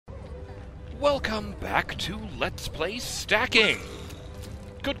Welcome back to Let's Play Stacking!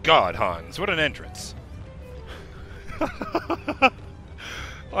 Good God, Hans, what an entrance. I'm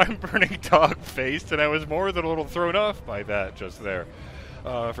BurningDogFace, and I was more than a little thrown off by that just there.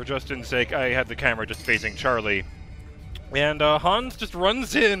 For Justin's sake, I had the camera just facing Charlie. And Hans just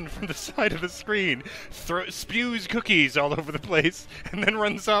runs in from the side of the screen, spews cookies all over the place, and then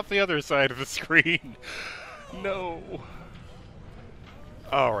runs off the other side of the screen. No.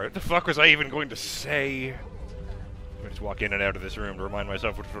 Alright, what the fuck was I even going to say? I just walk in and out of this room to remind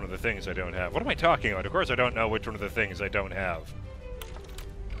myself which one of the things I don't have. What am I talking about? Of course I don't know which one of the things I don't have.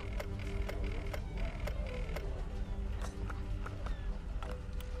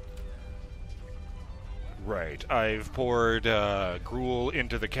 Right, I've poured gruel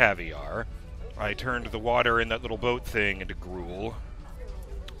into the caviar. I turned the water in that little boat thing into gruel.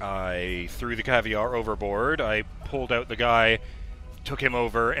 I threw the caviar overboard. I pulled out the guy, took him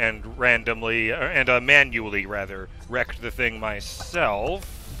over, and manually, wrecked the thing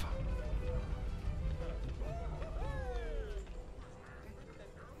myself.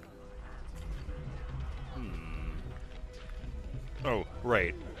 Oh,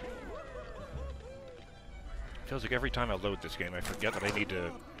 right. Feels like every time I load this game, I forget that I need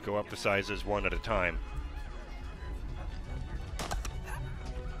to go up the sizes one at a time.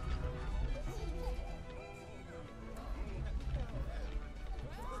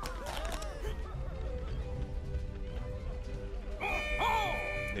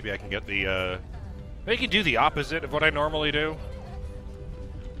 Maybe I can get the, maybe I can do the opposite of what I normally do.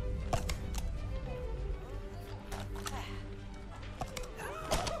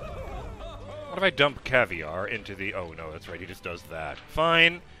 What if I dump caviar into the... Oh, no, that's right, he just does that.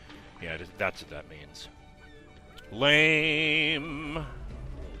 Fine. Yeah, that's what that means. Lame.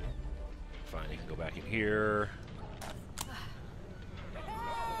 Fine, he can go back in here.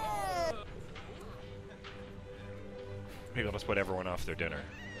 Maybe I'll just put everyone off their dinner.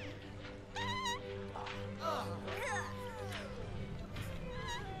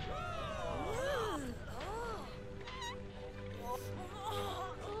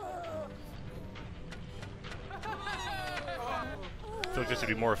 I feel like this would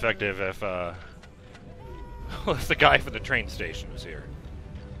be more effective if, if the guy from the train station was here.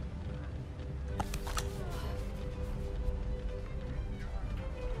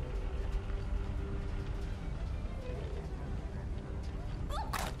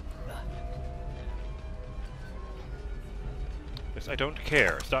 Yes, I don't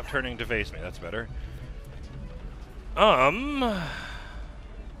care. Stop turning to face me. That's better. I'm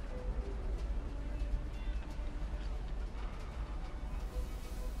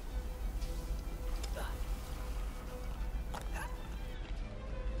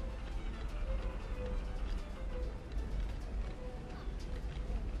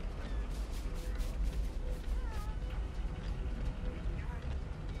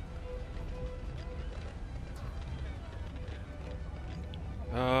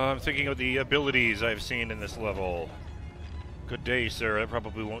thinking of the abilities I've seen in this level. Good day, sir. That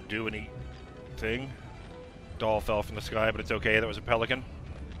probably won't do anything. Doll fell from the sky, but it's okay. That was a pelican.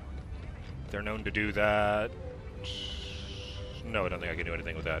 They're known to do that. No, I don't think I can do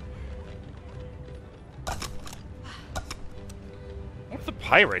anything with that. What's the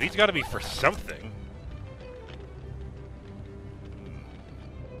pirate? He's got to be for something.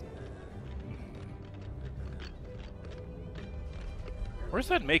 Where's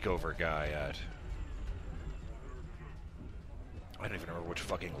that makeover guy at? I don't even remember which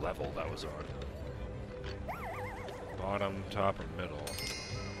fucking level that was on. Bottom, top, or middle.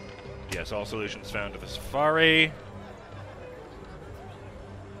 Yes, all solutions found at the Safari.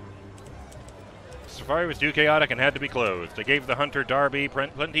 The Safari was too chaotic and had to be closed. They gave the Hunter Darby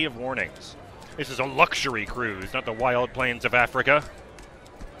plenty of warnings. This is a luxury cruise, not the wild plains of Africa.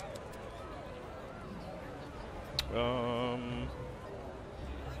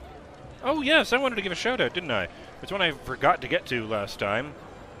 Oh yes, I wanted to give a shout out, didn't I? It's one I forgot to get to last time.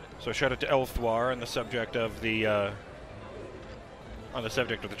 So shout out to Elthwar on the subject of the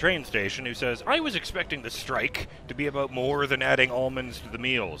train station, who says, I was expecting the strike to be about more than adding almonds to the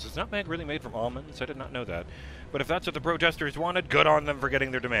meals. Is nutmeg really made from almonds? I did not know that. But if that's what the protesters wanted, good on them for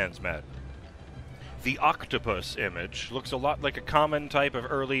getting their demands met. The octopus image looks a lot like a common type of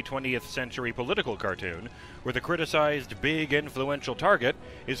early 20th century political cartoon, where the criticized big influential target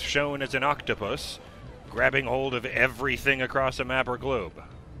is shown as an octopus, grabbing hold of everything across a map or globe.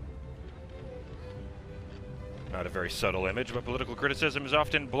 Not a very subtle image, but political criticism is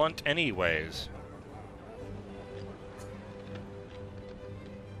often blunt anyways.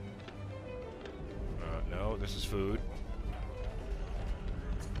 No, this is food.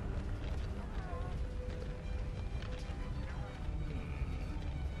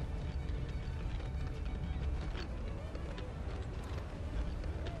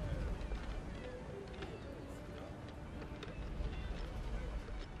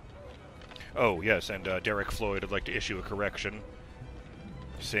 Oh, yes, and Derek Floyd would like to issue a correction,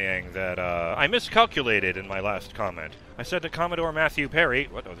 saying that I miscalculated in my last comment. I said to Commodore Matthew Perry...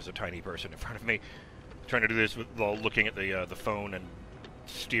 What? Oh, there's a tiny person in front of me. I'm trying to do this while looking at the phone and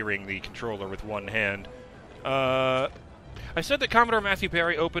steering the controller with one hand. I said that Commodore Matthew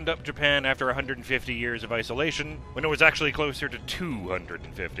Perry opened up Japan after 150 years of isolation, when it was actually closer to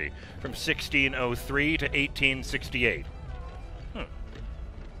 250, from 1603 to 1868.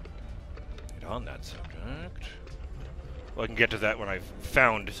 On that subject. Well, I can get to that when I've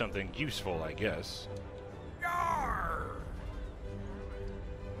found something useful, I guess. Yarr!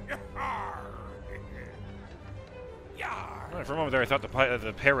 Yarr! Yarr! Well, for a moment there, I thought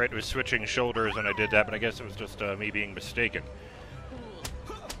the parrot was switching shoulders when I did that, but I guess it was just me being mistaken.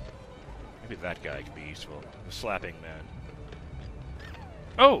 Maybe that guy could be useful. The slapping man.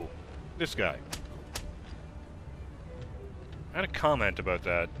 Oh! This guy. I had a comment about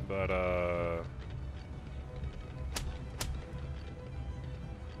that, but,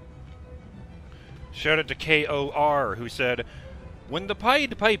 shout out to KOR, who said, when the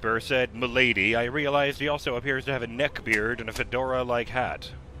Pied Piper said "Milady," I realized he also appears to have a neck beard and a fedora-like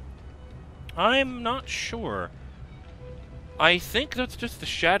hat. I'm not sure. I think that's just the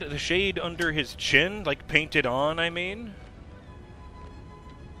shade under his chin, like painted on, I mean.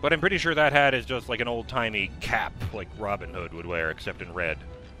 But I'm pretty sure that hat is just like an old-timey cap, like Robin Hood would wear, except in red.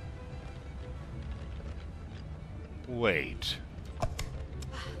 Wait.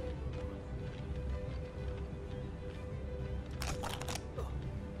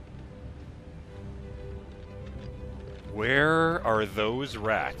 Where are those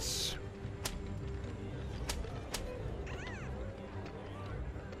rats?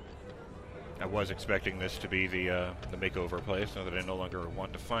 I was expecting this to be the makeover place, now that I no longer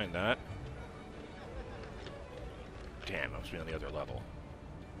want to find that. Damn, I must be on the other level.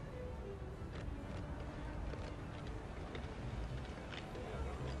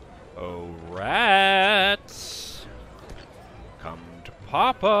 Oh, rats! Come to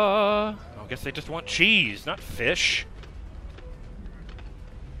Papa! I guess they just want cheese, not fish.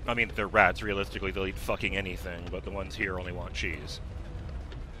 I mean, if they're rats, realistically, they'll eat fucking anything, but the ones here only want cheese.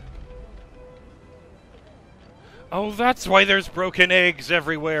 Oh, that's why there's broken eggs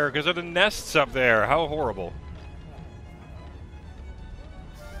everywhere, because of the nests up there. How horrible.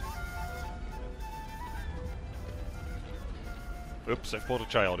 Oops, I've pulled a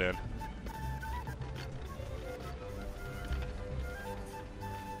child in.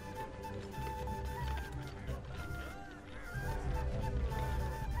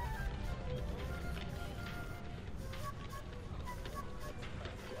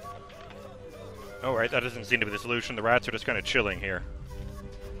 Alright, that doesn't seem to be the solution. The rats are just kind of chilling here.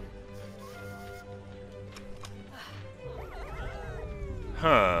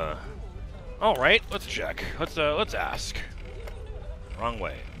 Huh. Alright, let's check. Let's ask. Wrong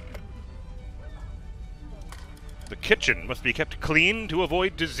way. The kitchen must be kept clean to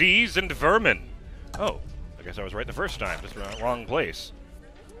avoid disease and vermin. Oh, I guess I was right the first time. Just wrong place.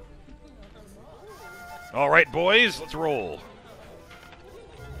 Alright, boys, let's roll.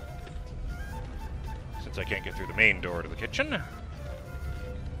 Since I can't get through the main door to the kitchen.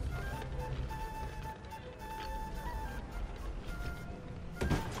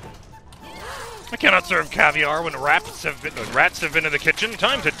 I cannot serve caviar when rats have been in the kitchen.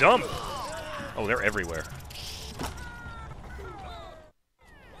 Time to dump. Oh, they're everywhere.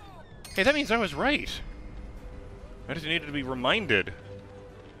 Hey, that means I was right. I just needed to be reminded.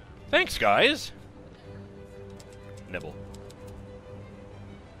 Thanks, guys. Nibble.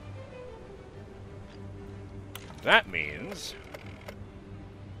 That means...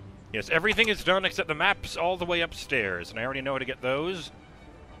 yes, everything is done except the maps all the way upstairs, and I already know how to get those.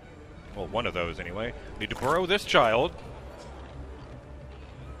 Well, one of those, anyway. Need to borrow this child.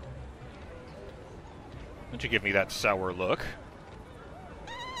 Don't you give me that sour look.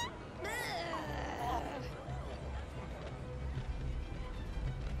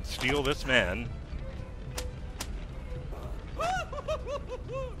 Steal this man.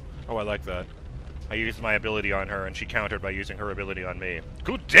 Oh, I like that. I used my ability on her, and she countered by using her ability on me.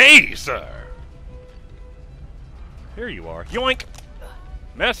 Good day, sir! Here you are. Yoink!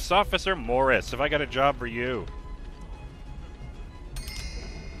 Mess Officer Morris, have I got a job for you?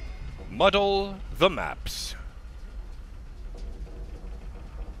 Muddle the maps.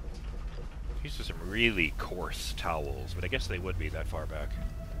 These are some really coarse towels, but I guess they would be that far back.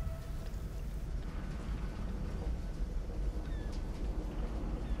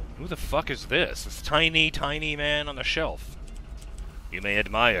 Who the fuck is this? This tiny, tiny man on the shelf. You may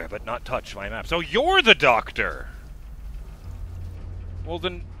admire, but not touch my maps. Oh, you're the doctor! Well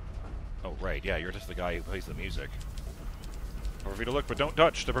then... Oh, right, yeah, you're just the guy who plays the music. For you to look, but don't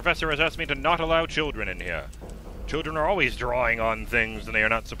touch. The professor has asked me to not allow children in here. Children are always drawing on things and they are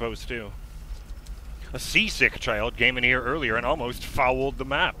not supposed to. A seasick child came in here earlier and almost fouled the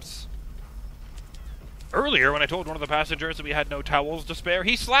maps. Earlier, when I told one of the passengers that we had no towels to spare,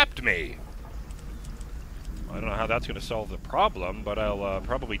 he slapped me. I don't know how that's going to solve the problem, but I'll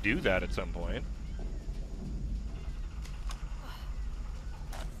probably do that at some point.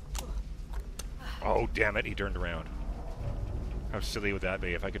 Oh, damn it, he turned around. How silly would that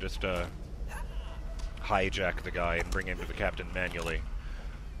be if I could just hijack the guy and bring him to the captain manually?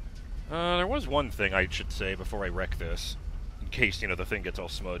 There was one thing I should say before I wreck this, in case, you know, the thing gets all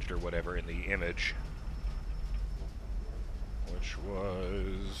smudged or whatever in the image. Which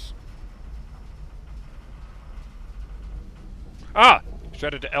was... Ah!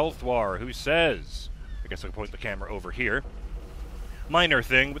 Shouted to Elthwar, who says... I guess I'll point the camera over here. Minor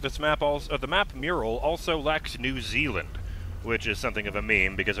thing, but this map also, the map mural also lacks New Zealand, which is something of a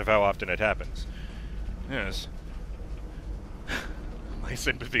meme because of how often it happens. Yes. My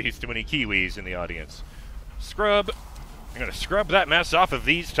sympathies to any Kiwis in the audience. Scrub. I'm gonna scrub that mess off of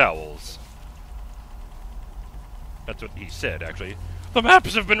these towels. That's what he said, actually. The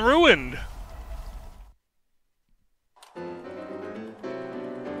maps have been ruined!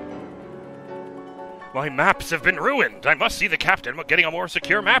 My maps have been ruined! I must see the captain about getting a more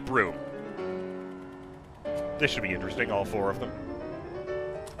secure map room. This should be interesting, all four of them.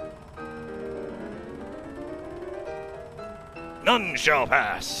 None shall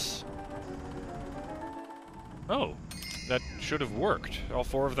pass! Oh, that should have worked. All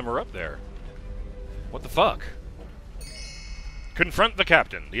four of them are up there. What the fuck? Confront the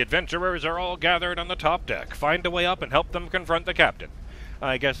captain. The adventurers are all gathered on the top deck. Find a way up and help them confront the captain.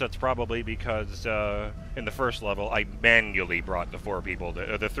 I guess that's probably because in the first level I manually brought the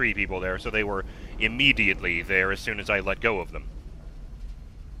three people there, so they were immediately there as soon as I let go of them.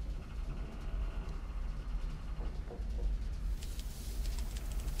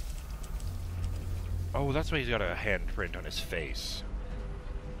 Oh, that's why he's got a handprint on his face.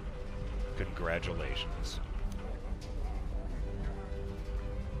 Congratulations.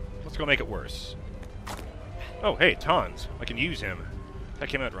 Let's go make it worse. Oh, hey, Tons. I can use him. That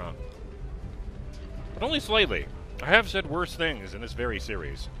came out wrong. But only slightly. I have said worse things in this very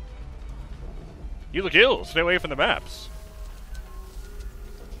series. You look ill. Stay away from the maps.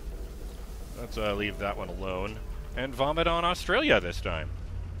 Let's leave that one alone. And vomit on Australia this time.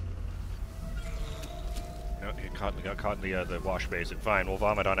 No, we got caught in the wash basin. Fine, we'll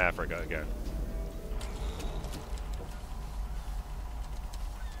vomit on Africa again.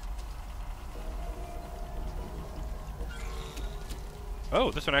 Oh,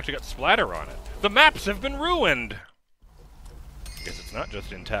 this one actually got splatter on it. The maps have been ruined! Guess it's not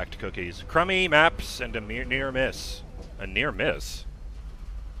just intact cookies. Crummy maps and a near miss. A near miss?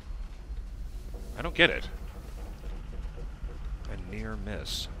 I don't get it. A near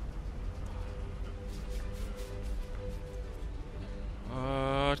miss.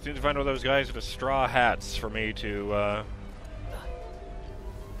 Just need to find one of those guys with the straw hats for me to,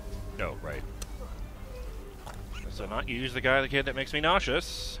 No, right. So not use the kid that makes me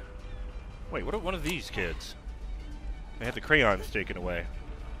nauseous. Wait, what are one of these kids? They had the crayons taken away.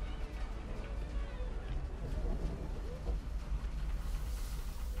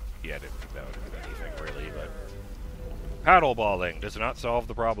 Yeah, I didn't think that would have anything really, but... Paddleballing does not solve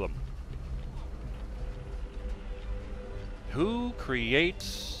the problem. Who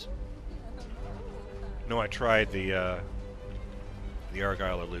creates... No, I tried the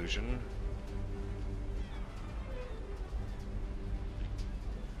Argyle illusion.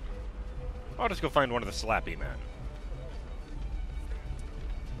 I'll just go find one of the slappy men.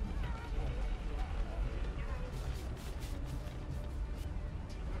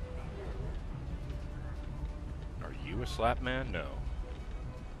 Are you a slap man? No.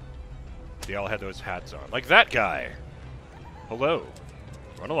 They all had those hats on. Like that guy! Hello.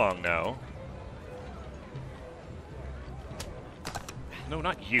 Run along now. No,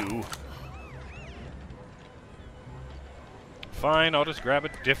 not you. Fine, I'll just grab a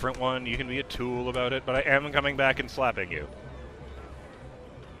different one. You can be a tool about it, but I am coming back and slapping you.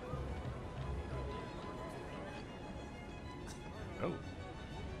 Oh. Do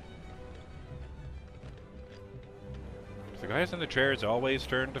the guys in the chairs always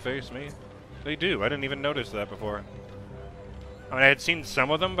turn to face me? They do. I didn't even notice that before. I mean, I had seen some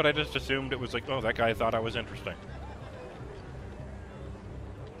of them, but I just assumed it was like, oh, that guy thought I was interesting.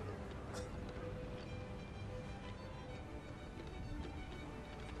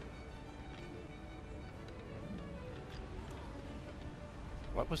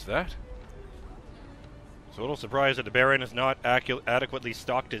 What was that? So a little surprised that the Baron has not adequately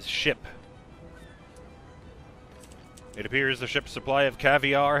stocked his ship. It appears the ship's supply of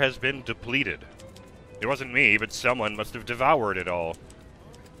caviar has been depleted. It wasn't me, but someone must have devoured it all.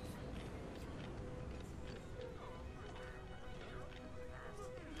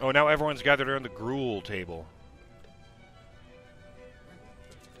 Oh, now everyone's gathered around the gruel table.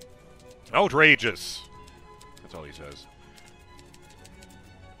 Outrageous! That's all he says.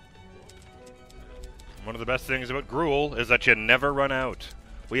 One of the best things about gruel is that you never run out.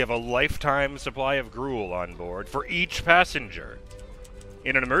 We have a lifetime supply of gruel on board for each passenger.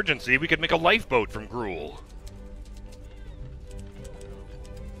 In an emergency, we could make a lifeboat from gruel.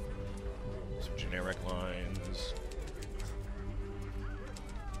 Some generic lines.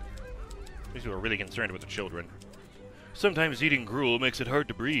 These people are really concerned about the children. Sometimes eating gruel makes it hard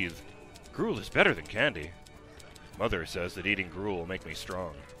to breathe. Gruel is better than candy. Mother says that eating gruel will make me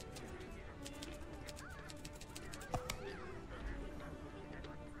strong.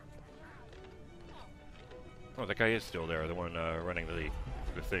 Oh, that guy is still there, the one running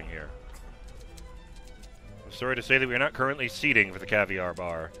the thing here. I'm sorry to say that we are not currently seating for the caviar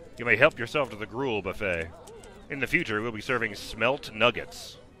bar. You may help yourself to the gruel buffet. In the future, we'll be serving smelt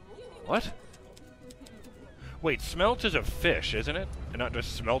nuggets. What? Wait, smelt is a fish, isn't it? And not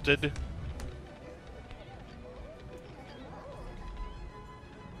just smelted?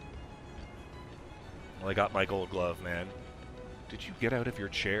 Well, I got my gold glove, man. Did you get out of your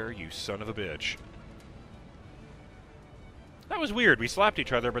chair, you son of a bitch? That was weird. We slapped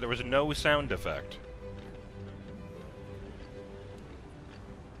each other, but there was no sound effect.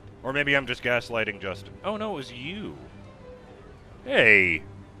 Or maybe I'm just gaslighting Justin. Oh, no, it was you. Hey.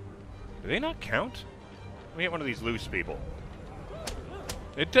 Do they not count? Let me get one of these loose people.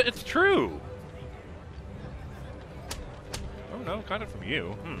 It's true. Oh, no, kind of from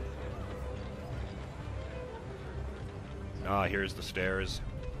you. Ah, here's the stairs.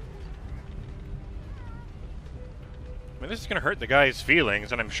 I mean, this is going to hurt the guy's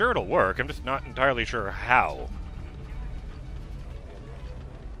feelings, and I'm sure it'll work. I'm just not entirely sure how.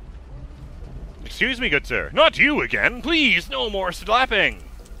 Excuse me, good sir. Not you again. Please, no more slapping.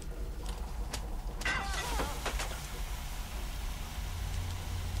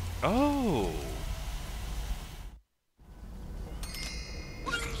 Oh.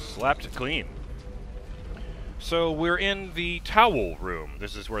 Slapped clean. So we're in the towel room.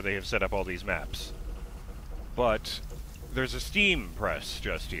 This is where they have set up all these maps. But there's a steam press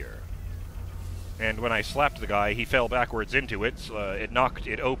just here. And when I slapped the guy, he fell backwards into it. It knocked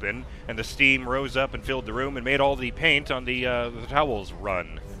it open, and the steam rose up and filled the room and made all the paint on the towels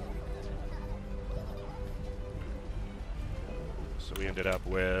run. So we ended up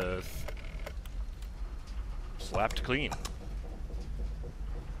with slapped clean.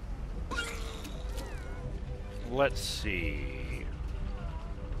 Let's see.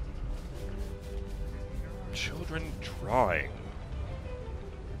 Children drawing.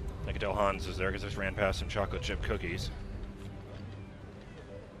 I can tell Hans is there because I just ran past some chocolate chip cookies.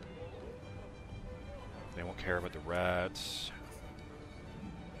 They won't care about the rats.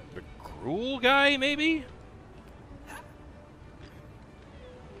 The gruel guy, maybe?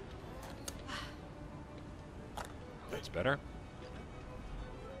 That's better.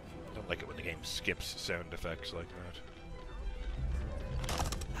 I don't like it when the game skips sound effects like that.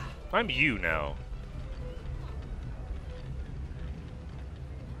 I'm you now.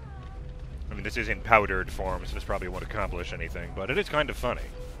 I mean, this is in powdered form, so this probably won't accomplish anything, but it is kind of funny.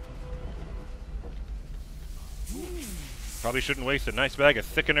 Probably shouldn't waste a nice bag of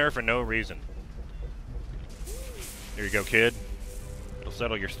thickener for no reason. Here you go, kid. It'll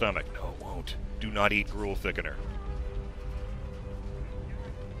settle your stomach. No, it won't. Do not eat gruel thickener.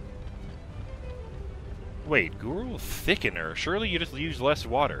 Wait, gruel thickener? Surely you just use less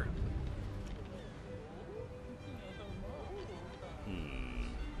water.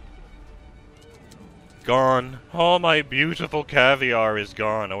 Gone. All my beautiful caviar is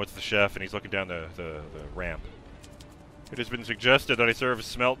gone. Oh, it's the chef, and he's looking down the ramp. It has been suggested that I serve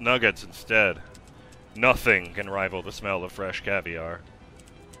smelt nuggets instead. Nothing can rival the smell of fresh caviar.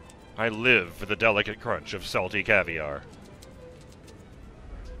 I live for the delicate crunch of salty caviar.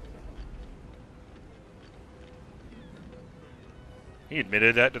 He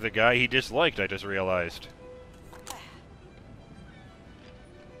admitted that to the guy he disliked, I just realized.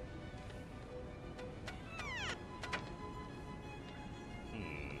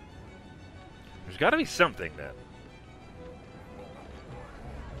 There's gotta be something, then.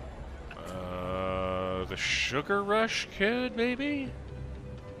 The Sugar Rush Kid, maybe?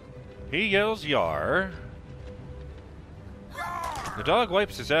 He yells, "Yar!" The dog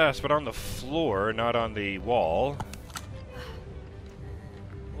wipes his ass, but on the floor, not on the wall.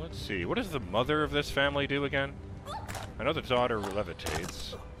 Let's see, what does the mother of this family do again? I know the daughter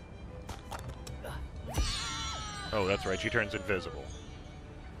levitates. Oh, that's right, she turns invisible.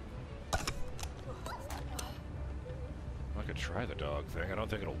 I could try the dog thing, I don't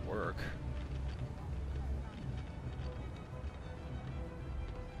think it'll work.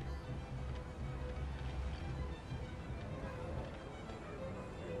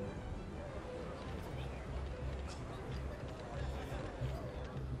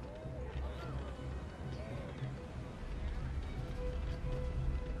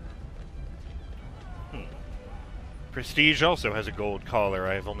 Prestige also has a gold collar,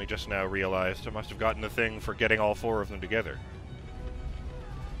 I have only just now realized. I must have gotten the thing for getting all 4 of them together.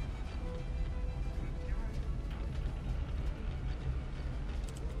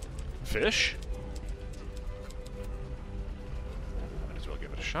 Fish? Might as well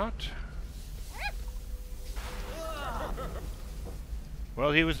give it a shot.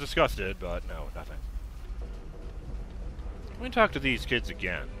 Well, he was disgusted, but no, nothing. Let me talk to these kids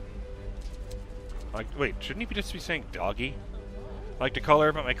again. Like, wait, shouldn't he just be saying doggy? Like to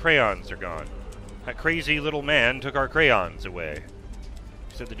color, but my crayons are gone. That crazy little man took our crayons away.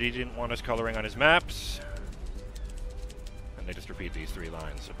 He said that he didn't want us coloring on his maps. And they just repeat these 3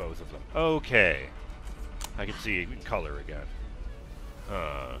 lines, so both of them. Okay. I can see color again.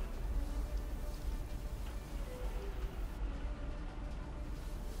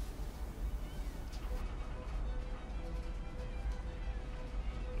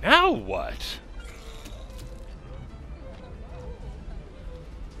 Now what?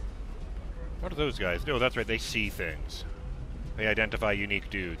 What are those guys? No, that's right, they see things. They identify unique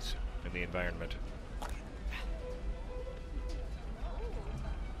dudes in the environment.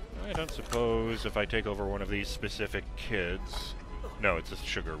 I don't suppose if I take over one of these specific kids... No, it's a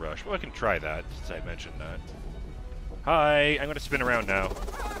sugar rush. Well, I can try that, since I mentioned that. Hi, I'm going to spin around now.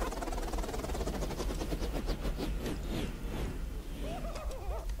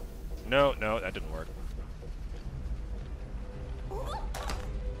 No, no, that didn't work.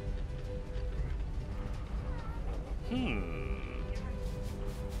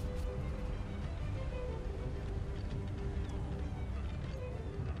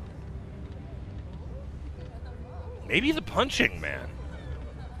 Maybe the punching man.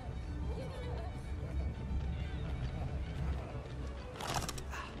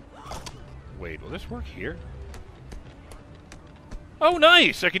 Wait, will this work here? Oh,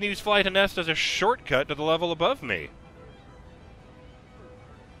 nice! I can use Fly to Nest as a shortcut to the level above me.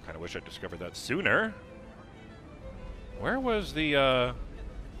 Kinda wish I'd discovered that sooner. Where was the, Oh,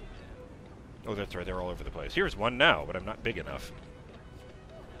 that's right, they're all over the place. Here's one now, but I'm not big enough.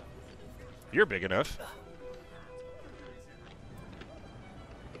 You're big enough.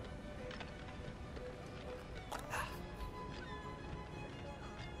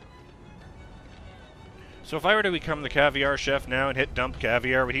 So if I were to become the caviar chef now and hit dump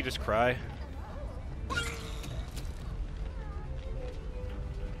caviar, would he just cry?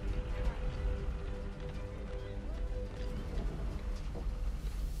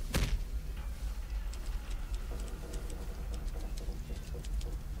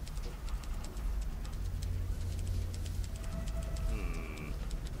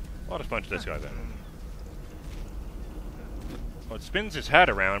 I'll just punch this guy then. Well, it spins his hat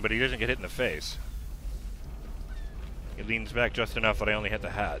around, but he doesn't get hit in the face. He leans back just enough that I only hit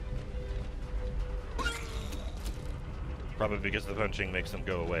the hat. Probably because the punching makes them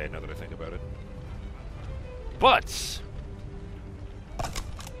go away, now that I think about it. Butts!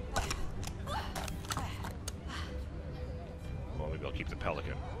 Well, maybe I'll keep the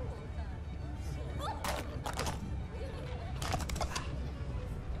pelican.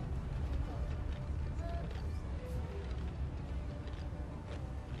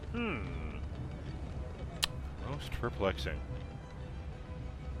 Most perplexing.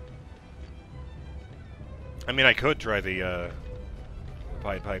 I mean, I could try the,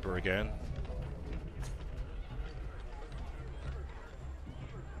 Pied Piper again.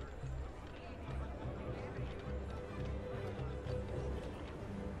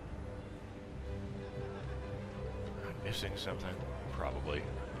 I'm missing something. Probably.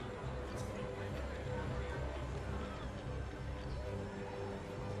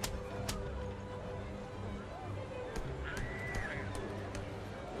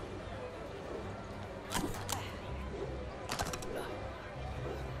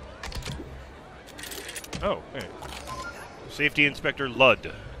 Oh, hey. Safety Inspector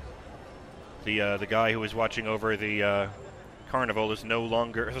Ludd. The guy who was watching over the, carnival is no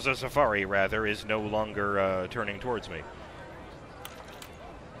longer... the safari, rather, is no longer, turning towards me.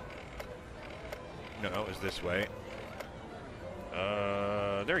 No, it was this way.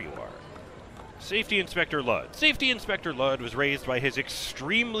 There you are. Safety Inspector Ludd. Safety Inspector Ludd was raised by his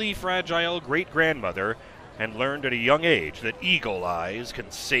extremely fragile great-grandmother and learned at a young age that eagle eyes can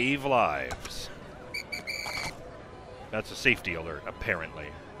save lives. That's a safety alert, apparently.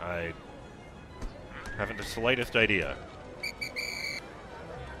 I haven't the slightest idea.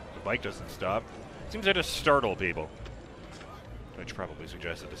 The bike doesn't stop. Seems to just startle people. Which probably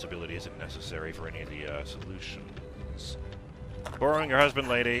suggests that this ability isn't necessary for any of the solutions. Borrowing your husband,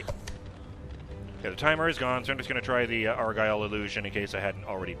 lady. Okay, the timer is gone, so I'm just going to try the Argyle illusion in case I hadn't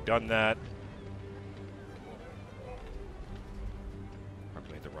already done that.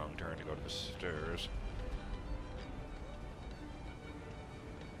 Probably made the wrong turn to go to the stairs.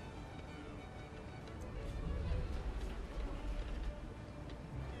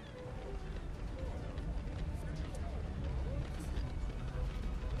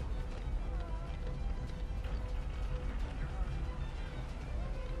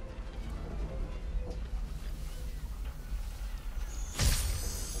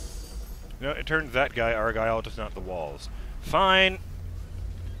 No, it turns that guy Argyle, just not the walls. Fine.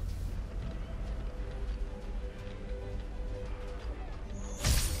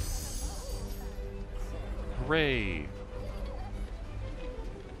 Hooray.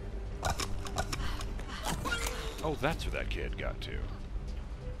 Oh, that's where that kid got to.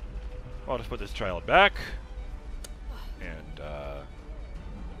 Well, I'll just put this child back. And,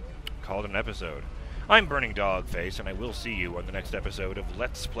 call it an episode. I'm BurningDogFace, and I will see you on the next episode of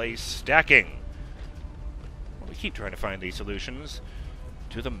Let's Play Stacking. Well, we keep trying to find these solutions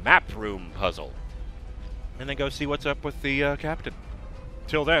to the map room puzzle. And then go see what's up with the captain.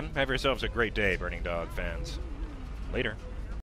 Till then, have yourselves a great day, Burning Dog fans. Later.